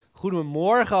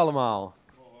Goedemorgen allemaal.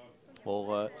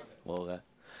 Morgen. Morgen.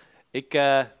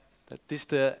 Het is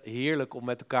te heerlijk om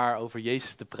met elkaar over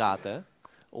Jezus te praten. Hè?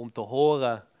 Om te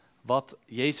horen wat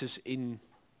Jezus in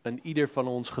ieder van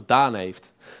ons gedaan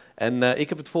heeft. En ik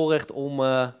heb het voorrecht om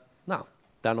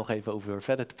daar nog even over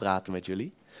verder te praten met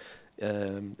jullie.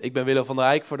 Ik ben Willo van der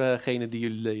Eijk, voor degenen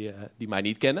die mij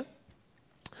niet kennen.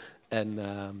 En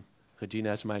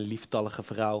Regina is mijn lieftallige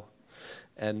vrouw.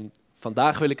 En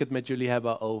vandaag wil ik het met jullie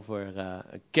hebben over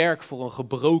een kerk voor een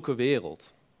gebroken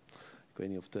wereld. Ik weet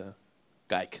niet of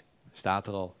Kijk, staat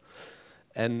er al.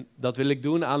 En dat wil ik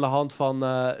doen aan de hand van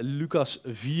Lucas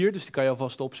 4. Dus die kan je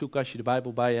alvast opzoeken als je de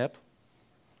Bijbel bij je hebt.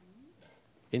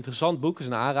 Interessant boek, is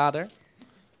een aanrader.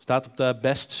 Staat op de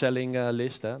bestselling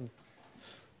list. Hè.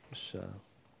 Dus,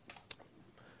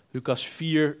 Lucas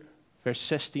 4, vers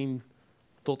 16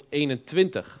 tot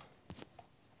 21.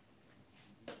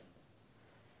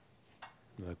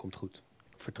 Nee, komt goed.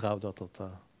 Ik vertrouw dat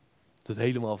het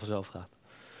helemaal vanzelf gaat.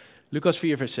 Lucas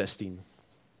 4, vers 16.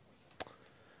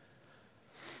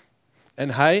 En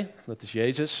hij, dat is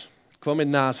Jezus, kwam in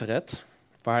Nazareth,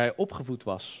 waar hij opgevoed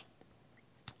was.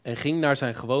 En ging naar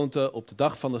zijn gewoonte op de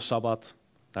dag van de Sabbat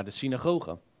naar de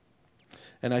synagoge.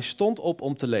 En hij stond op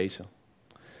om te lezen.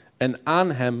 En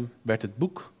aan hem werd het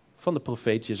boek van de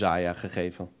profeet Jesaja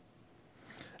gegeven.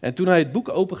 En toen hij het boek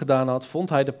opengedaan had, vond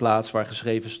hij de plaats waar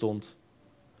geschreven stond: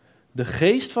 De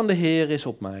geest van de Heer is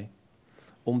op mij,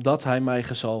 omdat hij mij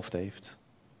gezalfd heeft.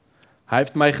 Hij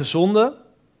heeft mij gezonden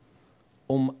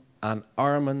om aan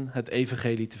armen het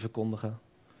evangelie te verkondigen,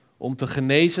 om te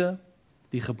genezen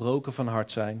die gebroken van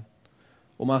hart zijn,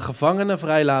 om aan gevangenen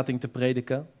vrijlating te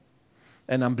prediken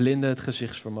en aan blinden het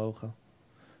gezichtsvermogen,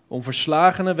 om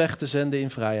verslagenen weg te zenden in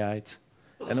vrijheid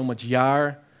en om het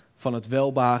jaar van het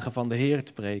welbehagen van de Heer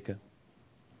te preken.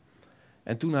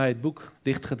 En toen hij het boek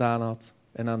dichtgedaan had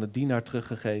en aan de dienaar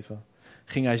teruggegeven,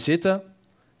 ging hij zitten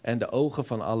en de ogen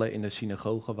van allen in de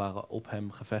synagoge waren op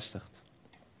hem gevestigd.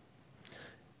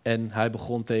 En hij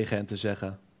begon tegen hen te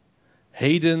zeggen: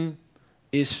 Heden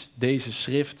is deze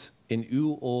schrift in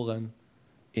uw oren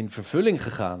in vervulling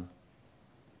gegaan.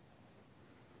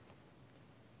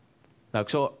 Nou, ik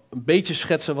zal een beetje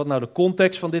schetsen wat nou de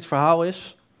context van dit verhaal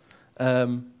is.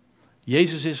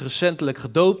 Jezus is recentelijk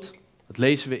gedoopt. Dat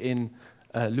lezen we in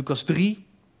Lucas 3.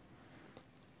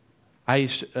 Hij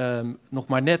is nog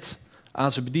maar net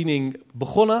aan zijn bediening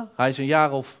begonnen. Hij is een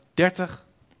jaar of 30.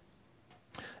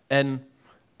 En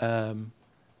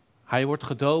hij wordt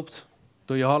gedoopt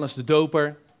door Johannes de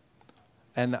Doper.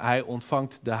 En hij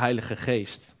ontvangt de Heilige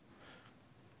Geest.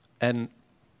 En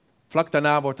vlak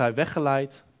daarna wordt hij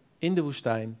weggeleid in de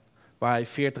woestijn, waar hij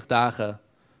 40 dagen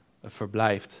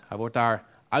verblijft. Hij wordt daar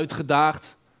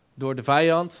uitgedaagd door de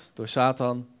vijand, door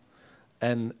Satan.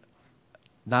 En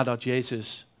nadat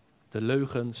Jezus de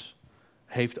leugens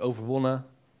heeft overwonnen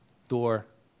door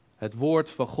het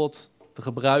woord van God te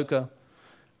gebruiken,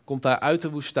 komt hij uit de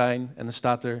woestijn en dan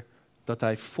staat er dat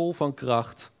hij vol van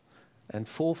kracht en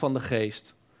vol van de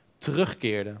geest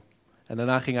terugkeerde. En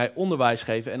daarna ging hij onderwijs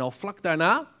geven en al vlak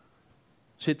daarna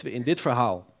zitten we in dit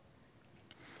verhaal.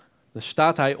 Dan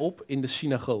staat hij op in de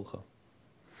synagoge.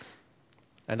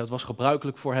 En dat was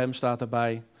gebruikelijk voor hem, staat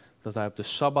erbij, dat hij op de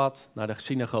Sabbat naar de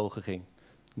synagoge ging.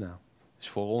 Nou, is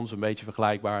voor ons een beetje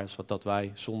vergelijkbaar als dat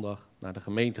wij zondag naar de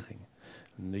gemeente gingen.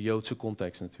 In de Joodse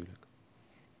context natuurlijk.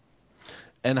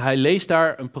 En hij leest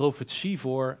daar een profetie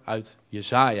voor uit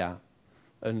Jesaja.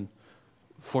 Een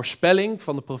voorspelling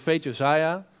van de profeet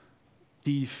Jesaja,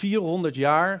 die 400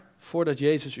 jaar voordat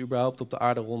Jezus überhaupt op de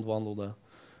aarde rondwandelde,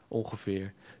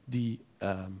 ongeveer, die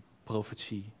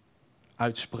profetie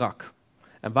uitsprak.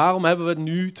 En waarom hebben we het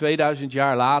nu, 2000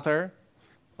 jaar later,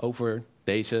 over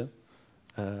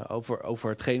over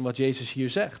hetgeen wat Jezus hier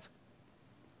zegt?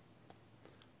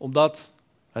 Omdat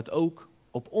het ook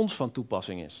op ons van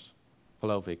toepassing is,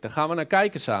 geloof ik. Daar gaan we naar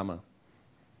kijken samen.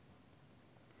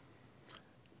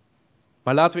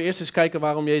 Maar laten we eerst eens kijken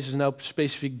waarom Jezus nou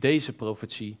specifiek deze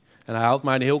profetie, en hij haalt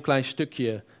maar een heel klein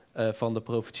stukje van de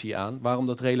profetie aan, waarom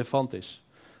dat relevant is.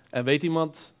 En weet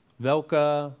iemand welk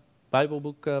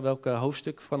Bijbelboek, welk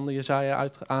hoofdstuk van Jesaja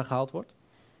aangehaald wordt?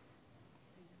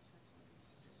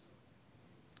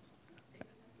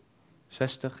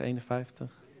 60,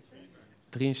 51,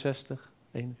 63,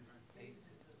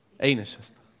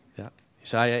 61. Ja,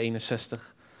 Jesaja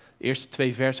 61. De eerste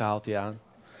 2 versen haalt hij aan.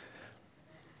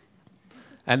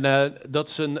 En dat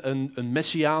is een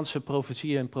messiaanse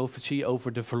profetie, een profetie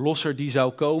over de verlosser die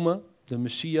zou komen, de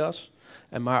Messias,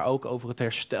 en maar ook over het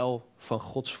herstel van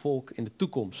Gods volk in de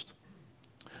toekomst.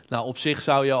 Nou, op zich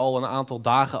zou je al een aantal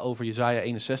dagen over Jesaja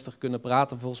 61 kunnen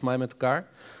praten, volgens mij met elkaar.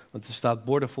 Want er staat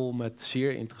bordenvol met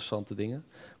zeer interessante dingen.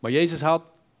 Maar Jezus haalt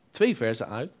 2 versen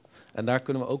uit. En daar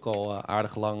kunnen we ook al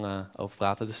aardig lang over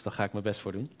praten, dus daar ga ik mijn best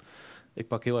voor doen. Ik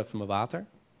pak heel even mijn water.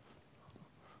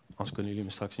 Anders kunnen jullie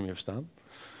me straks niet meer verstaan.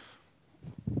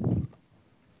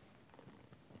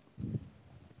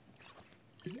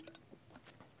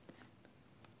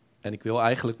 En ik wil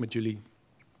eigenlijk met jullie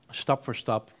stap voor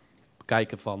stap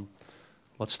kijken van,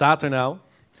 wat staat er nou?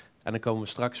 En dan komen we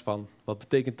straks van, wat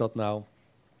betekent dat nou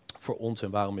voor ons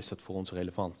en waarom is dat voor ons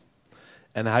relevant?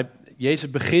 En Jezus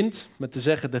begint met te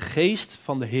zeggen, de geest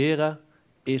van de Heere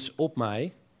is op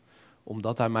mij,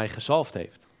 omdat hij mij gezalfd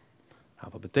heeft.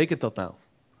 Nou, wat betekent dat nou?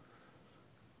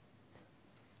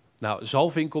 Nou,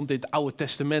 zalving komt in het Oude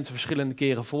Testament verschillende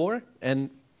keren voor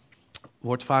en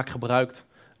wordt vaak gebruikt.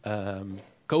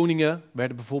 Koningen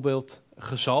werden bijvoorbeeld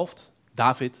gezalfd.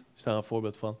 David is daar een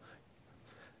voorbeeld van.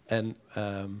 En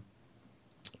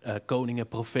koningen,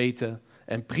 profeten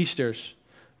en priesters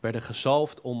werden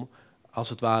gezalfd om, als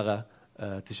het ware,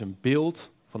 het is een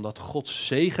beeld van dat Gods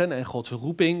zegen en Gods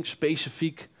roeping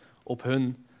specifiek op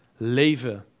hun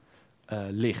leven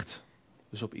ligt.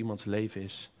 Dus op iemands leven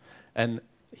is. En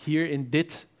hier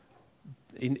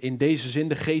in deze zin,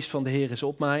 de geest van de Heer is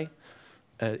op mij,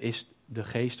 is de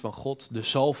geest van God, de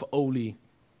zalfolie.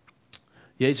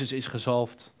 Jezus is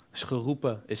gezalfd, is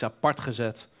geroepen, is apart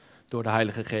gezet door de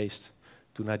Heilige Geest.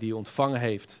 Toen hij die ontvangen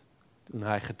heeft, toen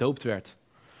hij gedoopt werd.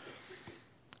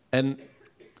 En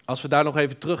als we daar nog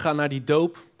even teruggaan naar die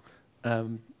doop,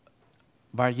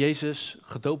 waar Jezus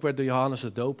gedoopt werd door Johannes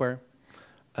de Doper,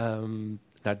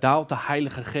 daar daalt de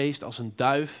Heilige Geest als een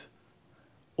duif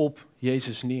op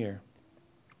Jezus neer.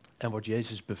 En wordt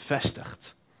Jezus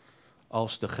bevestigd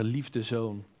als de geliefde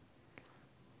zoon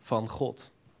van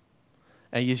God.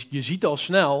 En je ziet al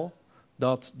snel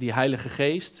dat die Heilige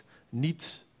Geest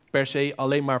niet per se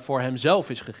alleen maar voor hemzelf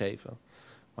is gegeven.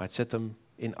 Maar het zet hem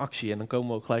in actie. En dan komen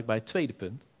we ook gelijk bij het tweede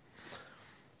punt.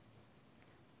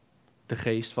 De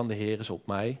geest van de Heer is op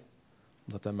mij,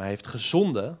 omdat hij mij heeft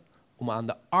gezonden om aan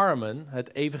de armen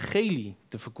het evangelie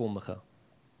te verkondigen.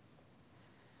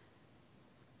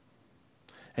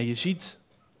 En je ziet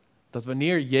dat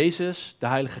wanneer Jezus de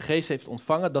Heilige Geest heeft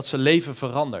ontvangen, dat zijn leven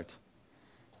verandert.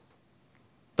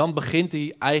 Dan begint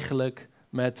hij eigenlijk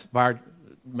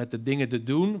met de dingen te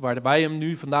doen waar wij hem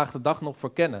nu vandaag de dag nog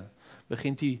voor kennen.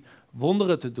 Begint hij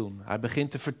wonderen te doen. Hij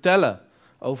begint te vertellen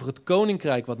over het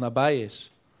koninkrijk wat nabij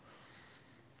is.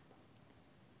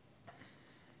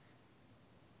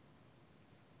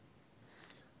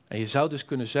 En je zou dus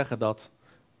kunnen zeggen dat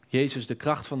Jezus de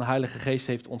kracht van de Heilige Geest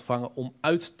heeft ontvangen om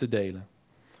uit te delen.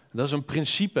 En dat is een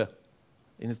principe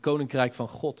in het koninkrijk van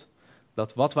God.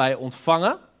 Dat wat wij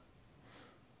ontvangen,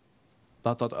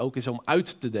 dat ook is om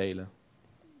uit te delen.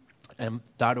 En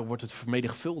daardoor wordt het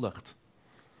vermenigvuldigd.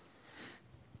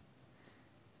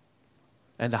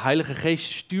 En de Heilige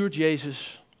Geest stuurt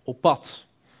Jezus op pad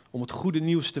om het goede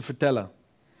nieuws te vertellen.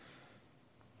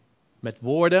 Met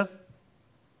woorden,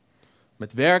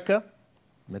 met werken,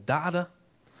 met daden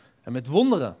en met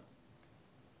wonderen.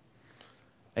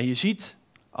 En je ziet,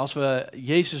 als we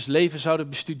Jezus' leven zouden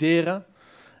bestuderen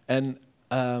en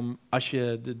als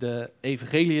je de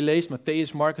evangelie leest,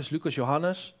 Mattheüs, Marcus, Lucas,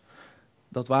 Johannes,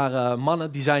 dat waren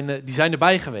mannen die zijn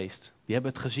erbij geweest. Die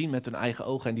hebben het gezien met hun eigen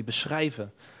ogen en die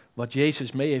beschrijven wat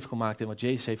Jezus mee heeft gemaakt en wat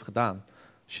Jezus heeft gedaan.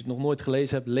 Als je het nog nooit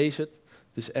gelezen hebt, lees het.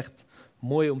 Het is echt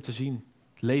mooi om te zien,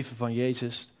 het leven van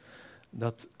Jezus.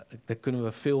 Daar kunnen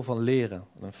we veel van leren,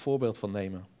 een voorbeeld van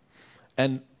nemen.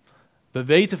 En we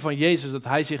weten van Jezus dat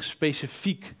hij zich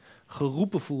specifiek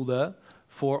geroepen voelde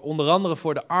voor onder andere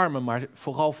voor de armen, maar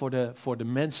vooral voor de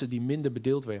mensen die minder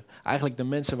bedeeld werden. Eigenlijk de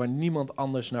mensen waar niemand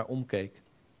anders naar omkeek.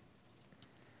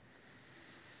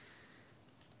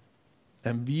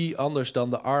 En wie anders dan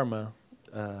de armen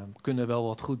kunnen wel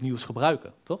wat goed nieuws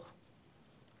gebruiken, toch?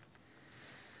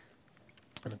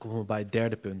 En dan komen we bij het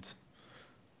derde punt.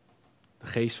 De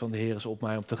geest van de Heer is op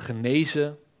mij om te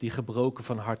genezen die gebroken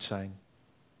van hart zijn.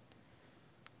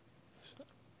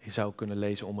 Je zou kunnen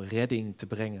lezen om redding te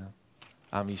brengen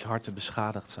aan wie's harten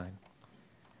beschadigd zijn.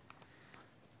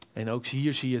 En ook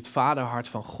hier zie je het vaderhart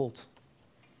van God.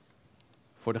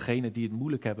 Voor degenen die het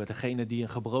moeilijk hebben, degenen die een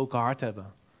gebroken hart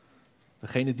hebben.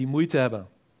 Degenen die moeite hebben.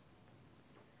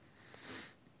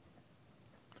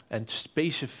 En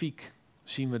specifiek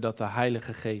zien we dat de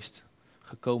Heilige Geest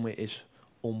gekomen is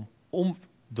om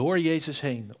door Jezus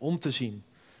heen om te zien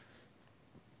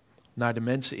naar de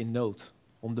mensen in nood.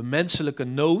 Om de menselijke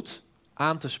nood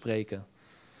aan te spreken.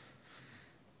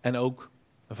 En ook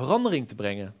een verandering te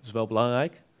brengen. Dat is wel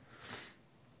belangrijk.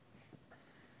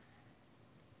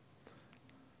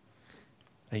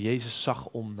 En Jezus zag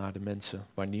om naar de mensen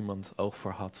waar niemand oog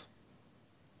voor had.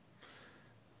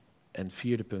 En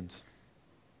vierde punt.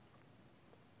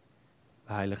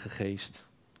 De Heilige Geest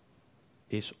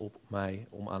is op mij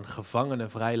om aan gevangenen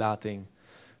vrijlating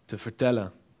te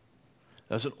vertellen.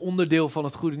 Dat is een onderdeel van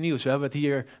het goede nieuws. We hebben het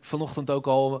hier vanochtend ook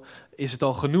al, is het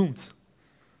al genoemd.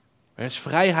 Er is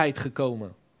vrijheid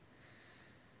gekomen.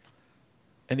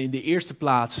 En in de eerste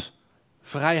plaats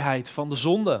vrijheid van de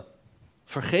zonde.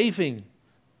 Vergeving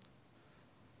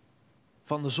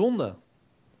van de zonde.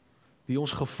 Die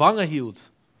ons gevangen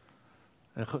hield.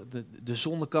 De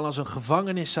zonde kan als een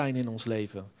gevangenis zijn in ons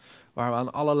leven. Waar we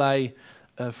aan allerlei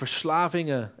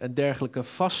verslavingen en dergelijke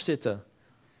vastzitten.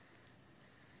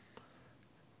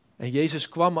 En Jezus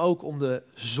kwam ook om de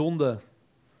zonde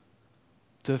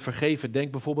te vergeven.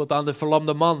 Denk bijvoorbeeld aan de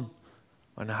verlamde man.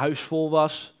 Waar een huis vol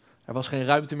was. Er was geen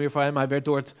ruimte meer voor hem. Hij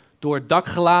werd door het dak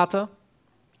gelaten.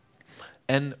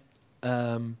 En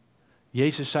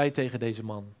Jezus zei tegen deze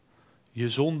man: je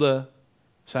zonden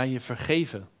zijn je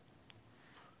vergeven.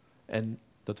 En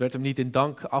dat werd hem niet in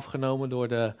dank afgenomen door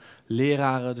de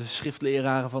leraren, de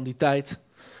schriftleraren van die tijd.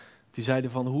 Die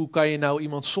zeiden van, hoe kan je nou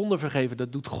iemand zonde vergeven?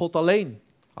 Dat doet God alleen.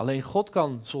 Alleen God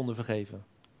kan zonde vergeven.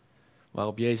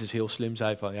 Waarop Jezus heel slim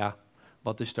zei van, ja,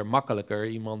 wat is er makkelijker?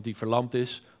 Iemand die verlamd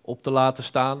is op te laten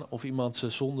staan of iemand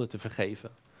zijn zonde te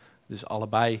vergeven? Dus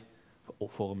allebei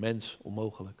voor een mens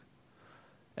onmogelijk.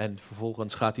 En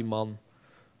vervolgens gaat die man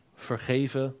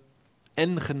vergeven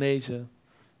en genezen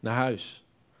naar huis.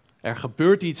 Er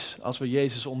gebeurt iets als we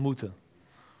Jezus ontmoeten.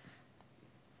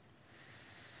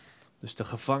 Dus de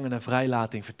gevangenen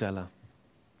vrijlating vertellen.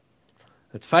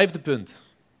 Het vijfde punt.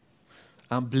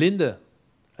 Aan blinden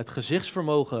het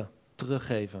gezichtsvermogen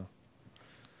teruggeven.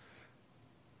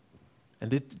 En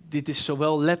dit is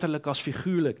zowel letterlijk als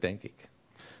figuurlijk, denk ik.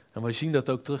 En we zien dat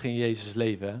ook terug in Jezus'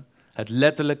 leven. Hè? Het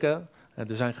letterlijke,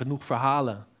 er zijn genoeg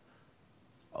verhalen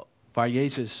waar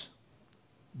Jezus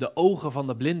de ogen van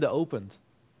de blinden opent.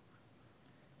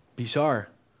 Bizar.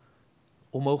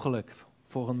 Onmogelijk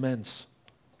voor een mens.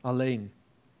 Alleen.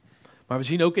 Maar we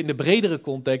zien ook in de bredere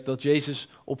context dat Jezus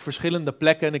op verschillende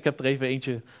plekken, en ik heb er even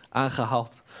eentje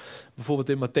aangehaald, bijvoorbeeld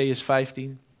in Mattheüs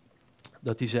 15,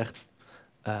 dat hij zegt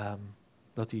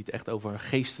dat hij het echt over een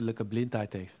geestelijke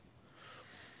blindheid heeft.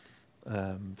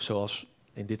 Zoals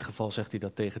in dit geval zegt hij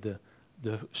dat tegen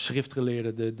de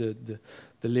schriftgeleerden,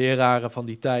 de leraren van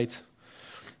die tijd,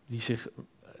 het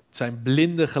zijn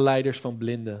blinde geleiders van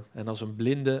blinden. En als een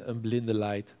blinde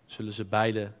leidt, zullen ze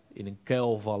beiden in een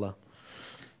kuil vallen.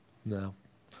 Nou,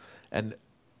 en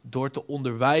door te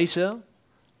onderwijzen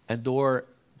en door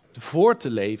voor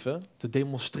te leven, te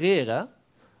demonstreren,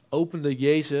 opende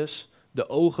Jezus de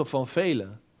ogen van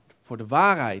velen. Voor de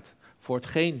waarheid, voor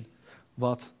hetgeen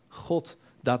wat God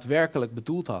daadwerkelijk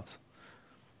bedoeld had.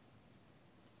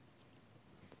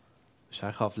 Dus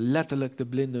hij gaf letterlijk de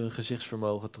blinden hun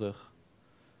gezichtsvermogen terug.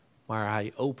 Maar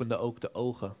hij opende ook de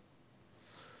ogen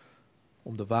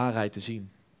om de waarheid te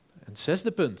zien. En het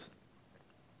zesde punt.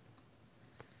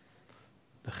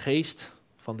 De geest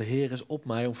van de Heer is op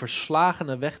mij om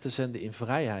verslagenen weg te zenden in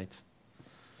vrijheid.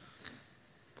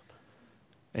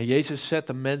 En Jezus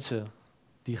zette mensen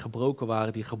die gebroken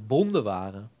waren, die gebonden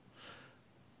waren,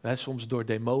 soms door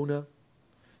demonen,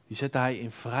 die zette hij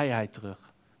in vrijheid terug.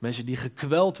 Mensen die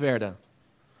gekweld werden.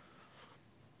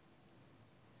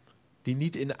 Die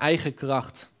niet in eigen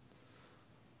kracht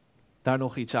daar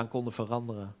nog iets aan konden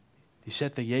veranderen. Die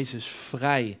zette Jezus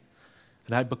vrij.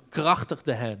 En hij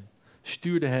bekrachtigde hen,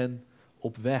 stuurde hen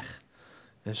op weg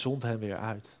en zond hen weer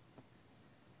uit.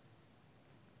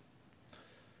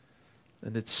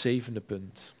 En het zevende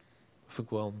punt, vind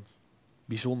ik wel een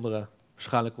bijzondere,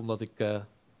 waarschijnlijk omdat ik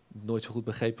nooit zo goed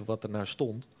begrepen wat er naar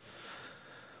stond.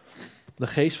 De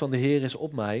geest van de Heer is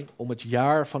op mij om het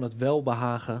jaar van het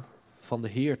welbehagen van de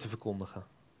Heer te verkondigen.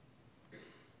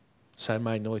 Het zijn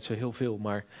mij nooit zo heel veel,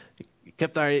 maar ik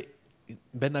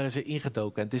ben daar eens in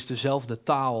ingedoken. En het is dezelfde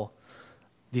taal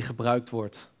die gebruikt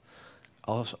wordt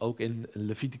als ook in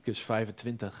Leviticus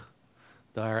 25.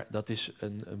 Dat is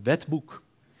een wetboek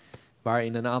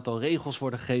waarin een aantal regels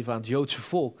worden gegeven aan het Joodse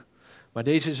volk. Maar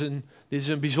dit is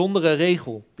een bijzondere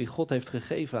regel die God heeft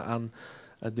gegeven aan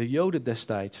de Joden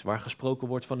destijds, waar gesproken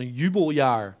wordt van een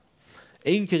jubeljaar.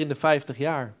 1 keer in de 50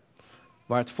 jaar,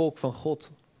 waar het volk van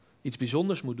God iets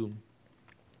bijzonders moet doen.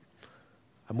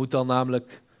 Hij moet dan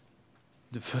namelijk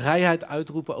de vrijheid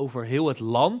uitroepen over heel het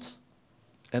land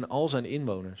en al zijn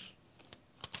inwoners.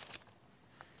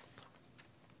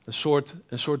 Een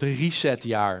soort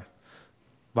resetjaar,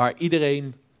 waar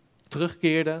iedereen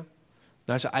terugkeerde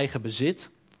naar zijn eigen bezit,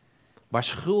 waar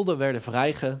schulden werden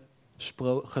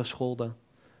vrijgescholden,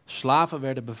 slaven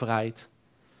werden bevrijd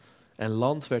en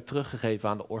land werd teruggegeven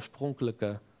aan de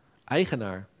oorspronkelijke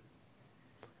eigenaar.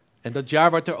 En dat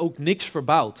jaar werd er ook niks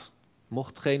verbouwd.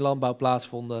 Mocht geen landbouw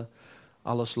plaatsvinden,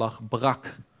 alles lag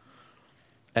brak.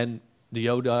 En de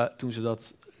Joden, toen ze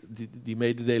die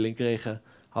mededeling kregen,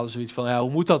 hadden zoiets van, ja,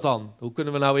 hoe moet dat dan? Hoe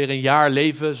kunnen we nou weer een jaar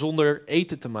leven zonder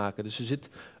eten te maken? Dus er zit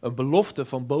een belofte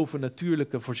van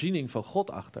bovennatuurlijke voorziening van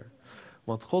God achter.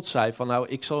 Want God zei van, nou,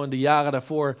 ik zal in de jaren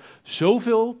daarvoor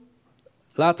zoveel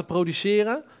laten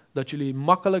produceren, dat jullie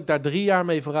makkelijk daar 3 jaar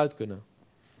mee vooruit kunnen.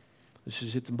 Dus er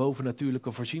zit een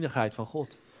bovennatuurlijke voorzienigheid van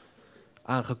God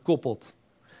aangekoppeld.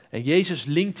 En Jezus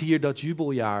linkt hier dat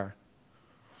jubeljaar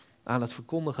aan het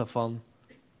verkondigen van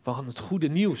het goede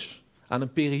nieuws. Aan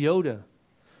een periode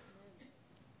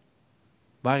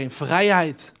waarin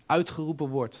vrijheid uitgeroepen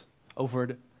wordt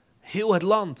over heel het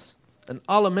land en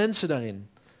alle mensen daarin.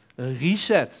 Een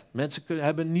reset. Mensen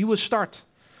hebben een nieuwe start.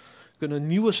 Kunnen een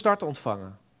nieuwe start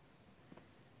ontvangen.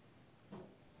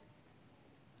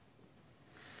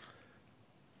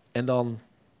 En dan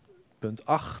punt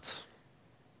 8.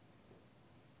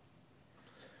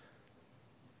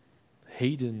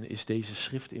 Heden is deze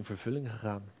schrift in vervulling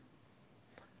gegaan.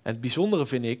 En het bijzondere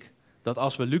vind ik dat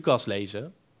als we Lucas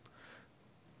lezen,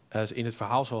 in het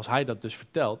verhaal zoals hij dat dus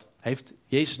vertelt, heeft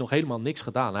Jezus nog helemaal niks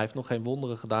gedaan. Hij heeft nog geen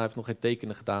wonderen gedaan, hij heeft nog geen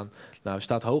tekenen gedaan. Nou, er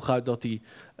staat hooguit dat hij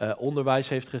onderwijs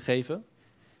heeft gegeven.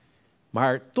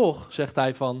 Maar toch zegt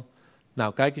hij van,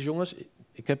 nou kijk eens jongens,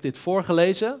 ik heb dit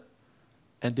voorgelezen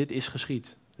en dit is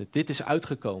geschied. Dit is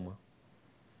uitgekomen.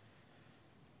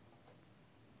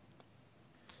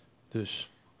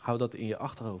 Dus hou dat in je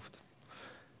achterhoofd.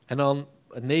 En dan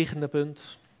het 9e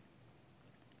punt.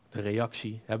 De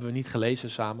reactie. Hebben we niet gelezen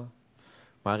samen.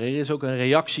 Maar er is ook een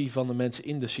reactie van de mensen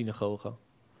in de synagoge.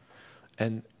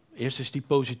 En eerst is die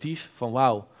positief. Van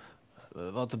wauw,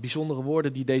 wat de bijzondere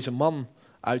woorden die deze man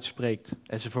uitspreekt.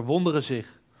 En ze verwonderen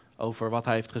zich over wat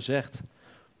hij heeft gezegd.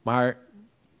 Maar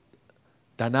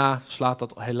daarna slaat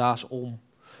dat helaas om.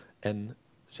 En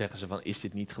zeggen ze van, is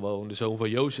dit niet gewoon de zoon van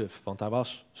Jozef? Want hij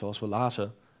was, zoals we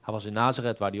lazen, hij was in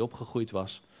Nazareth waar hij opgegroeid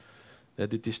was.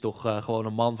 Dit is toch gewoon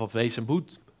een man van vlees en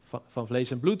bloed, van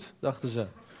vlees en bloed, dachten ze.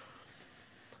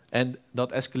 En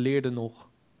dat escaleerde nog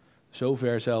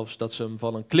zover zelfs dat ze hem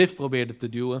van een klif probeerden te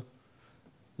duwen.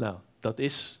 Nou, dat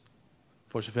is,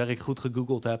 voor zover ik goed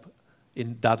gegoogeld heb,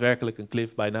 in daadwerkelijk een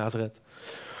klif bij Nazareth.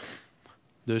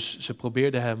 Dus ze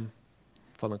probeerden hem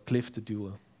van een klif te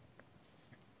duwen.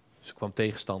 Dus er kwam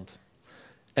tegenstand.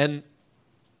 En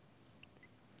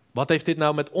wat heeft dit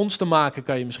nou met ons te maken,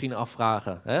 kan je misschien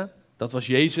afvragen. Hè? Dat was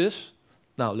Jezus.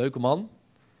 Nou, leuke man.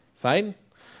 Fijn.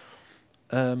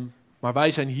 Maar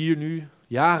wij zijn hier nu,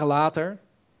 jaren later.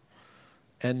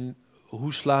 En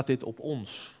hoe slaat dit op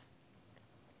ons?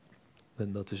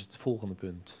 En dat is het volgende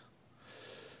punt.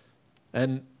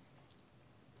 En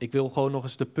ik wil gewoon nog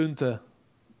eens de punten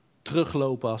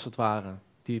teruglopen, als het ware,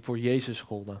 die voor Jezus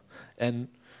golden.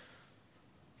 En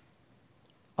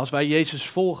als wij Jezus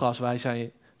volgen, als wij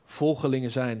zijn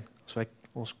volgelingen zijn, als wij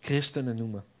ons christenen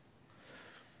noemen,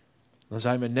 dan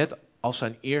zijn we net als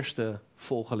zijn eerste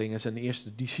volgelingen, zijn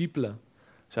eerste discipelen,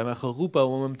 zijn wij geroepen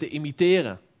om hem te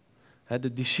imiteren.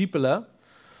 De discipelen,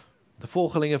 de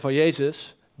volgelingen van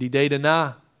Jezus, die deden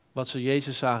na wat ze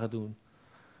Jezus zagen doen.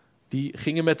 Die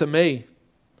gingen met hem mee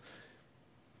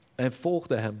en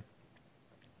volgden hem.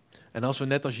 En als we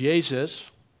net als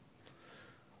Jezus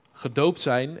gedoopt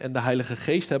zijn en de Heilige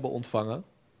Geest hebben ontvangen,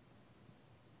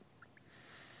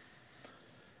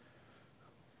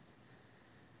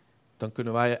 dan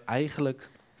kunnen wij eigenlijk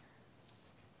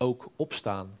ook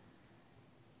opstaan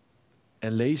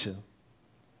en lezen.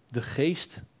 De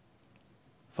Geest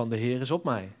van de Heer is op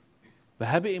mij. We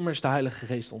hebben immers de Heilige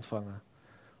Geest ontvangen,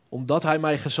 omdat Hij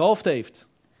mij gezalfd heeft.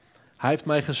 Hij heeft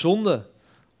mij gezonden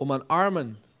om aan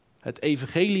armen het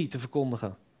evangelie te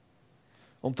verkondigen.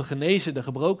 Om te genezen de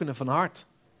gebrokenen van hart.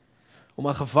 Om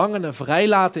aan gevangenen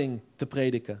vrijlating te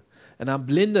prediken. En aan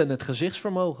blinden het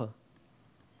gezichtsvermogen.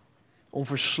 Om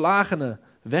verslagenen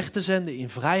weg te zenden in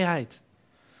vrijheid.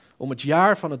 Om het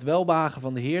jaar van het welbehagen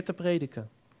van de Heer te prediken.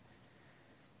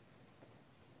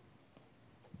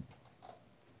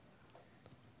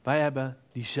 Wij hebben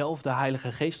diezelfde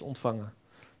Heilige Geest ontvangen.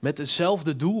 Met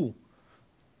hetzelfde doel.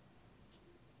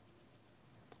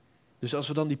 Dus als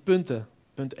we dan die punten,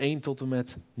 punt 1 tot en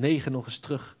met 9 nog eens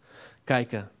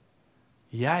terugkijken.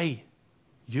 Jij,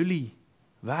 jullie,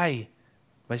 wij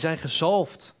zijn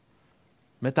gezalfd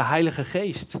met de Heilige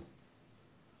Geest.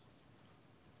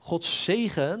 Gods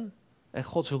zegen en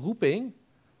Gods roeping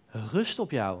rust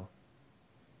op jou.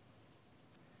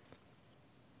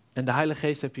 En de Heilige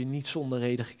Geest heb je niet zonder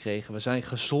reden gekregen. We zijn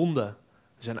gezonden,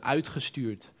 we zijn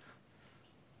uitgestuurd.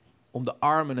 om de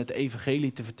armen het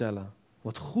evangelie te vertellen. Om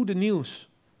het goede nieuws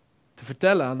te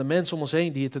vertellen aan de mensen om ons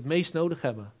heen die het meest nodig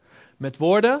hebben. Met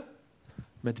woorden,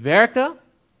 met werken,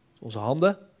 onze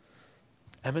handen,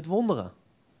 en met wonderen.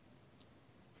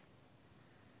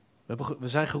 We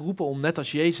zijn geroepen om net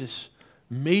als Jezus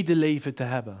medeleven te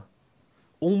hebben.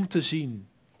 Om te zien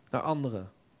naar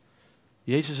anderen.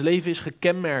 Jezus' leven is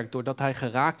gekenmerkt doordat hij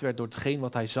geraakt werd door hetgeen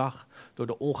wat hij zag. Door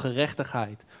de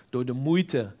ongerechtigheid, door de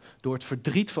moeite, door het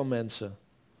verdriet van mensen.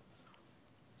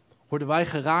 Worden wij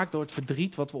geraakt door het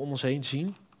verdriet wat we om ons heen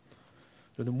zien?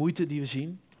 Door de moeite die we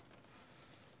zien?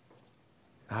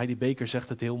 Heidi Baker zegt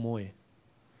het heel mooi.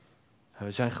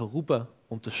 We zijn geroepen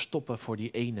om te stoppen voor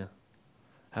die ene.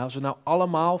 Als we nou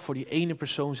allemaal voor die ene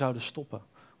persoon zouden stoppen,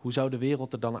 hoe zou de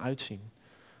wereld er dan uitzien?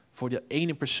 Voor die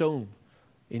ene persoon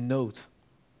in nood.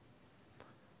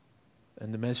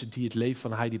 En de mensen die het leven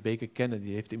van Heidi Baker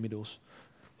kennen,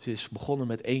 ze is begonnen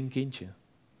met 1 kindje.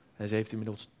 En ze heeft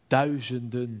inmiddels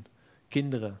duizenden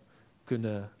kinderen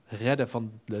kunnen redden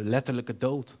van de letterlijke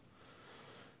dood.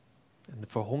 En de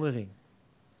verhongering.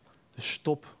 Dus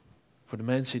stop voor de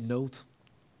mensen in nood.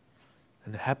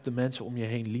 En heb de mensen om je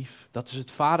heen lief. Dat is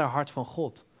het vaderhart van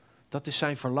God. Dat is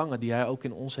zijn verlangen die hij ook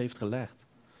in ons heeft gelegd.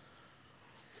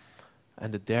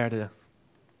 En de derde,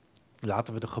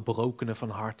 laten we de gebrokenen van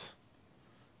hart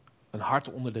een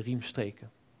hart onder de riem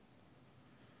steken.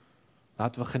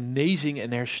 Laten we genezing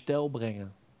en herstel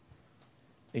brengen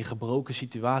in gebroken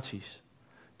situaties.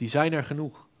 Die zijn er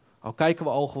genoeg. Al kijken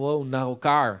we al gewoon naar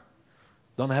elkaar,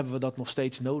 dan hebben we dat nog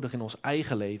steeds nodig in ons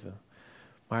eigen leven.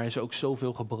 Maar er is ook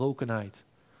zoveel gebrokenheid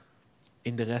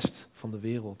in de rest van de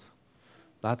wereld.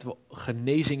 Laten we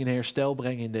genezing en herstel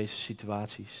brengen in deze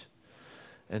situaties.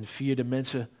 En 4,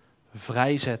 mensen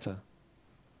vrijzetten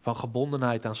van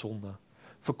gebondenheid aan zonde.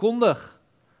 Verkondig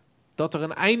dat er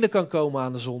een einde kan komen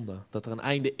aan de zonde. Dat er een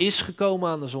einde is gekomen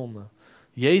aan de zonde.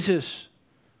 Jezus,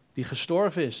 die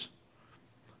gestorven is.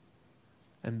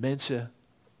 En mensen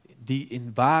die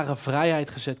in ware vrijheid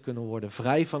gezet kunnen worden.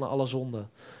 Vrij van alle zonde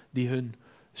die hun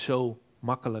zo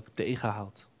makkelijk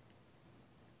tegenhoudt.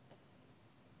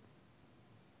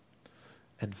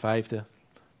 En 5,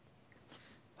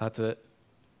 laten we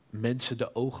mensen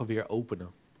de ogen weer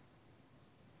openen.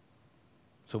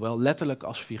 Zowel letterlijk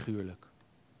als figuurlijk.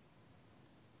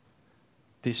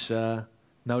 Het is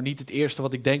nou niet het eerste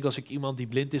wat ik denk als ik iemand die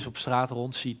blind is op straat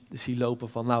rond zie lopen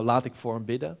van nou laat ik voor hem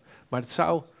bidden. Maar het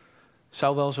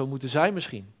zou wel zo moeten zijn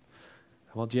misschien.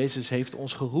 Want Jezus heeft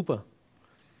ons geroepen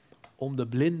om de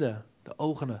blinden de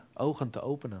ogen te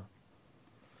openen.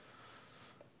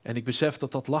 En ik besef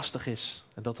dat dat lastig is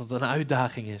en dat dat een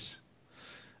uitdaging is.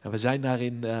 En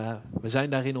we zijn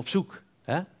daarin op zoek.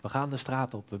 Hè? We gaan de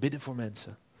straat op, we bidden voor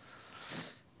mensen.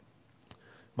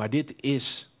 Maar dit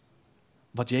is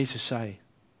wat Jezus zei.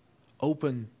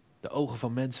 Open de ogen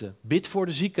van mensen. Bid voor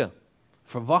de zieken.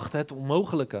 Verwacht het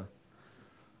onmogelijke.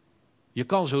 Je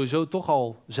kan sowieso toch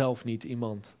al zelf niet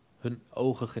iemand hun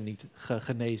ogen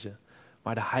genezen.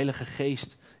 Maar de Heilige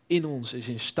Geest in ons is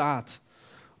in staat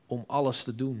om alles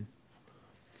te doen.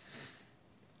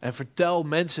 En vertel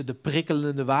mensen de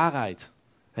prikkelende waarheid.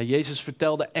 En Jezus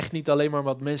vertelde echt niet alleen maar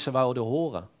wat mensen wouden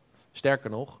horen. Sterker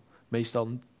nog,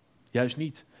 meestal juist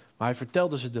niet. Maar hij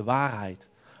vertelde ze de waarheid.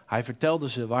 Hij vertelde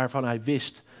ze waarvan hij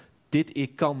wist,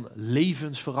 dit kan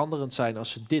levensveranderend zijn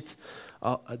als ze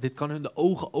dit kan hun de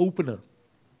ogen openen.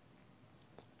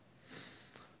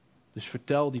 Dus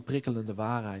vertel die prikkelende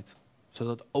waarheid,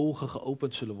 zodat ogen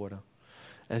geopend zullen worden.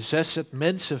 En 6, zet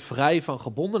mensen vrij van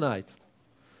gebondenheid.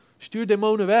 Stuur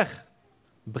demonen weg.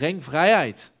 Breng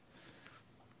vrijheid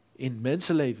in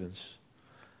mensenlevens.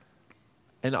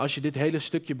 En als je dit hele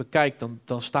stukje bekijkt,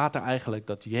 dan staat er eigenlijk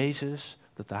dat Jezus,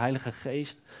 dat de Heilige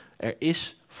Geest er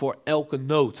is voor elke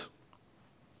nood.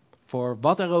 Voor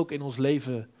wat er ook in ons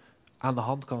leven aan de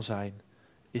hand kan zijn,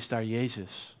 is daar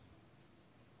Jezus.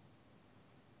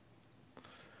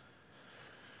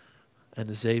 En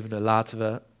de 7e, laten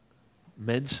we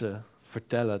mensen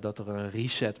vertellen dat er een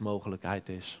reset mogelijkheid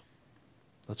is.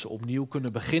 Dat ze opnieuw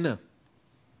kunnen beginnen.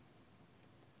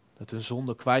 Dat hun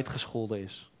zonde kwijtgescholden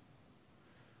is.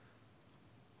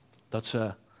 Dat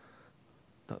we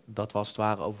als het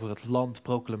ware over het land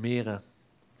proclameren.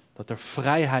 Dat er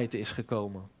vrijheid is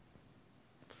gekomen.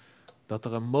 Dat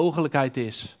er een mogelijkheid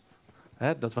is.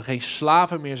 Dat we geen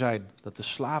slaven meer zijn. Dat de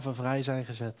slaven vrij zijn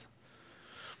gezet.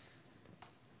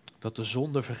 Dat de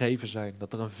zonden vergeven zijn.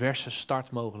 Dat er een verse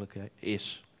start mogelijk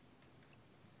is.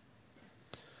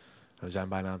 We zijn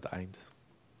bijna aan het eind.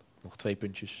 Nog 2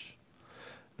 puntjes.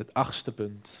 Het 8e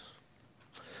punt.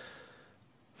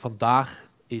 Vandaag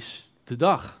is de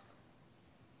dag.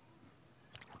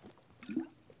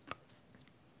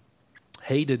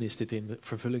 Heden is dit in de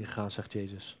vervulling gegaan, zegt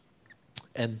Jezus.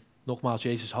 En nogmaals,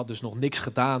 Jezus had dus nog niks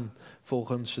gedaan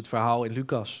volgens het verhaal in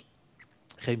Lucas.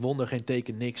 Geen wonder, geen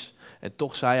teken, niks. En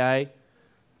toch zei hij,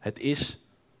 het is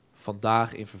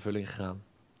vandaag in vervulling gegaan.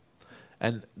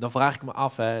 En dan vraag ik me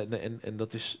af, hè, en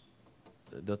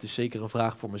dat is zeker een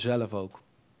vraag voor mezelf ook.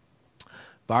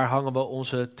 Waar hangen we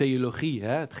onze theologie,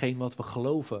 hè, hetgeen wat we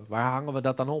geloven, waar hangen we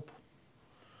dat dan op?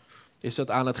 Is dat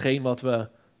aan hetgeen wat we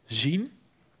zien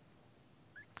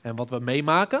en wat we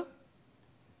meemaken?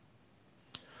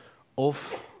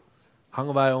 Of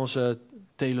hangen wij onze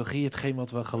theologie, hetgeen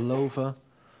wat we geloven,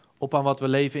 op aan wat we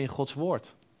leven in Gods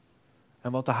woord?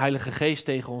 En wat de Heilige Geest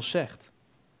tegen ons zegt?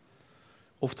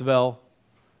 Oftewel,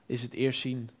 is het eerst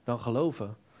zien dan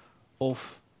geloven?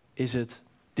 Of is het,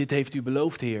 dit heeft u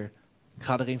beloofd, Heer, ik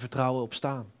ga er in vertrouwen op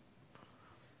staan.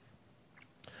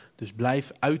 Dus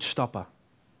blijf uitstappen.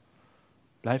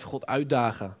 Blijf God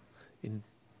uitdagen in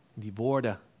die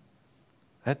woorden.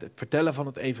 Het vertellen van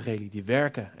het evangelie, die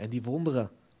werken en die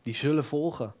wonderen, die zullen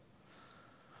volgen.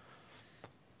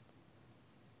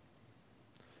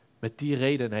 Met die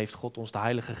reden heeft God ons de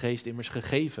Heilige Geest immers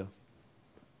gegeven.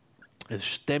 En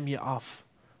stem je af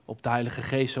op de Heilige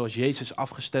Geest zoals Jezus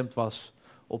afgestemd was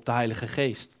op de Heilige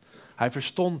Geest. Hij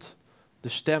verstond de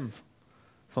stem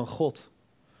van God.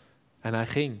 En hij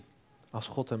ging als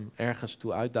God hem ergens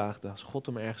toe uitdaagde, als God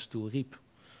hem ergens toe riep.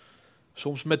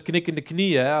 Soms met knikkende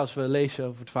knieën, hè, als we lezen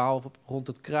over het verhaal rond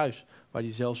het kruis, waar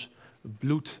hij zelfs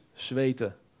bloed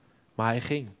zweette. Maar hij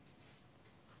ging.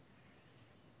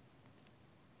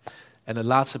 En het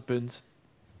laatste punt,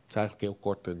 het is eigenlijk een heel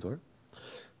kort punt hoor.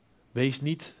 Wees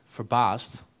niet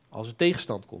verbaasd als er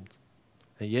tegenstand komt.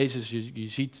 En Jezus, je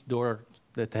ziet door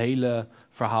het hele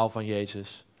verhaal van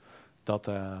Jezus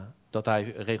dat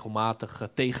hij regelmatig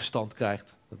tegenstand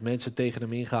krijgt. Dat mensen tegen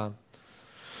hem ingaan.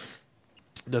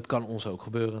 Dat kan ons ook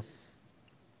gebeuren.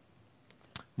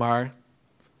 Maar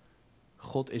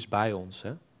God is bij ons. Hè?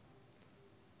 Dat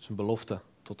is een belofte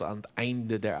tot aan het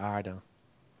einde der aarde.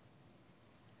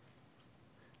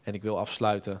 En ik wil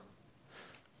afsluiten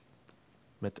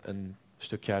met een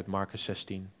stukje uit Marcus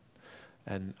 16.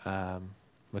 En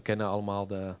we kennen allemaal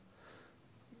de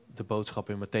boodschap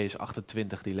in Mattheüs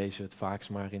 28, die lezen we het vaakst,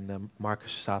 maar in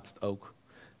Marcus staat het ook.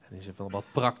 En is van een wat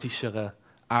praktischere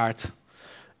aard.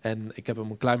 En ik heb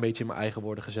hem een klein beetje in mijn eigen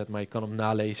woorden gezet, maar je kan hem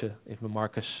nalezen in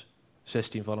Marcus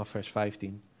 16 vanaf vers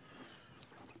 15.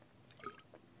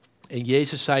 En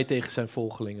Jezus zei tegen zijn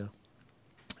volgelingen: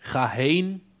 ga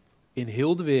heen in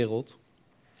heel de wereld,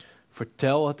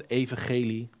 vertel het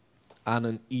evangelie aan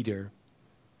een ieder.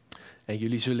 En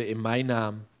jullie zullen in mijn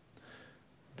naam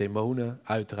demonen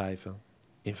uitdrijven,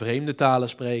 in vreemde talen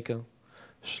spreken,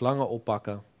 slangen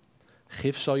oppakken,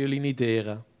 gif zal jullie niet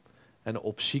deren en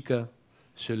op zieken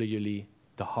zullen jullie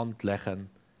de hand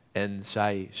leggen en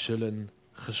zij zullen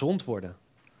gezond worden.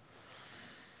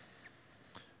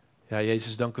 Ja,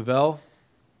 Jezus, dank u wel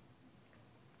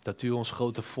dat u ons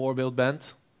grote voorbeeld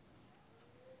bent.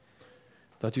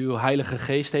 Dat u uw Heilige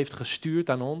Geest heeft gestuurd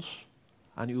aan ons,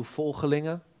 aan uw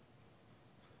volgelingen.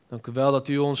 Dank u wel dat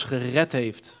u ons gered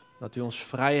heeft, dat u ons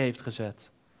vrij heeft gezet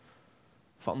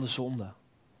van de zonde.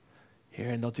 Heer,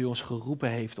 en dat u ons geroepen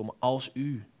heeft om als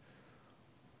u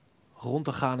rond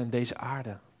te gaan in deze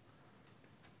aarde.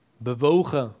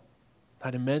 Bewogen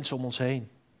naar de mensen om ons heen.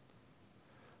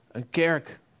 Een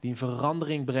kerk die een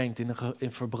verandering brengt in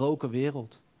een verbroken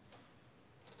wereld.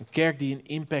 Een kerk die een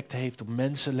impact heeft op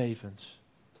mensenlevens.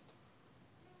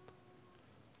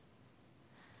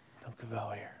 Dank u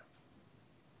wel, Heer.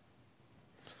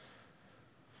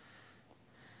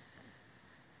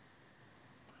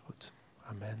 Goed,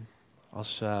 amen.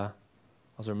 Als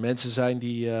er mensen zijn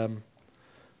die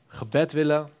gebed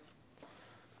willen,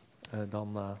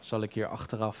 dan zal ik hier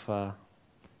achteraf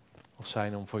nog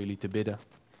zijn om voor jullie te bidden.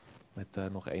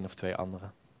 Met nog 1 of 2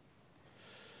 anderen.